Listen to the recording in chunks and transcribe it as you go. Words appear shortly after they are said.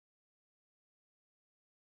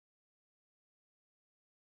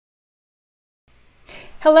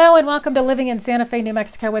Hello and welcome to Living in Santa Fe, New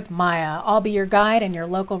Mexico with Maya. I'll be your guide and your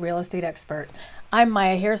local real estate expert. I'm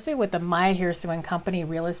Maya Hiersoux with the Maya Hiersoux & Company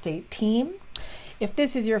real estate team. If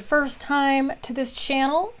this is your first time to this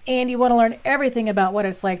channel and you want to learn everything about what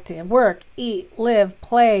it's like to work, eat, live,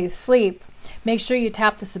 play, sleep, make sure you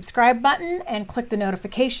tap the subscribe button and click the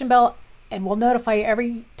notification bell, and we'll notify you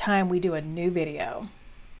every time we do a new video.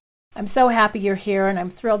 I'm so happy you're here, and I'm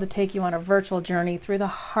thrilled to take you on a virtual journey through the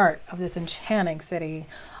heart of this enchanting city.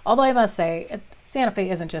 Although I must say, Santa Fe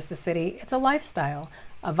isn't just a city, it's a lifestyle,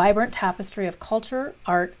 a vibrant tapestry of culture,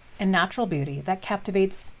 art, and natural beauty that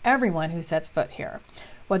captivates everyone who sets foot here.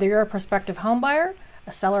 Whether you're a prospective homebuyer,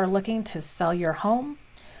 a seller looking to sell your home,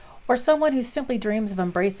 or someone who simply dreams of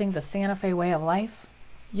embracing the Santa Fe way of life,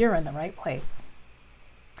 you're in the right place.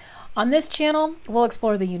 On this channel, we'll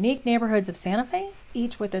explore the unique neighborhoods of Santa Fe,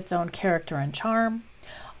 each with its own character and charm.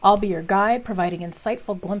 I'll be your guide, providing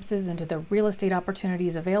insightful glimpses into the real estate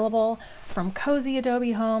opportunities available, from cozy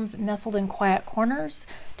adobe homes nestled in quiet corners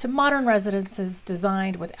to modern residences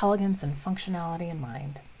designed with elegance and functionality in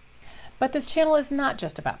mind. But this channel is not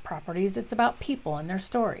just about properties, it's about people and their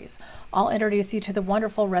stories. I'll introduce you to the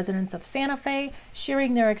wonderful residents of Santa Fe,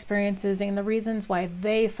 sharing their experiences and the reasons why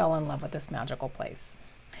they fell in love with this magical place.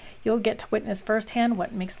 You'll get to witness firsthand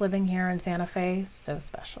what makes living here in Santa Fe so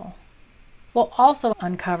special. We'll also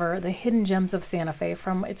uncover the hidden gems of Santa Fe,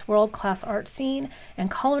 from its world-class art scene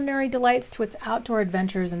and culinary delights to its outdoor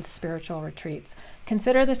adventures and spiritual retreats.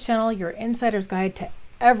 Consider this channel your insider's guide to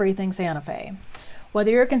everything Santa Fe.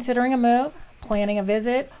 Whether you're considering a move, planning a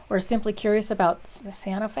visit, or simply curious about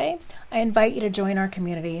Santa Fe, I invite you to join our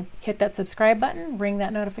community. Hit that subscribe button, ring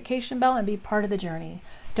that notification bell, and be part of the journey.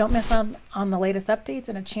 Don't miss on the latest updates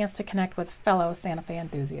and a chance to connect with fellow Santa Fe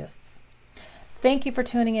enthusiasts. Thank you for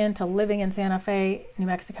tuning in to Living in Santa Fe, New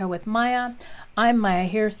Mexico with Maya. I'm Maya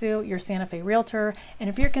Hiersoux, your Santa Fe realtor, and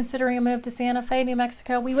if you're considering a move to Santa Fe, New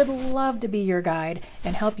Mexico, we would love to be your guide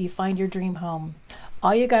and help you find your dream home.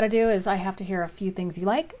 All you got to do is I have to hear a few things you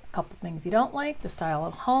like, a couple things you don't like, the style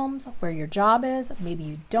of homes, where your job is, maybe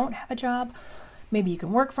you don't have a job, maybe you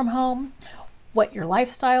can work from home, what your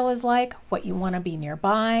lifestyle is like, what you want to be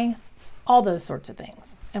nearby, all those sorts of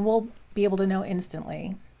things. And we'll be able to know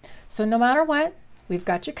instantly. So no matter what, we've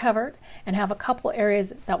got you covered and have a couple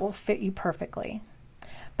areas that will fit you perfectly.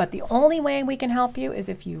 But the only way we can help you is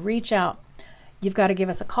if you reach out. You've got to give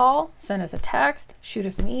us a call, send us a text, shoot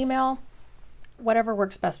us an email, whatever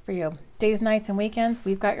works best for you. Days, nights, and weekends,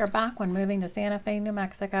 we've got your back when moving to Santa Fe, New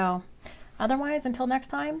Mexico. Otherwise, until next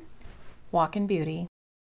time, walk in beauty.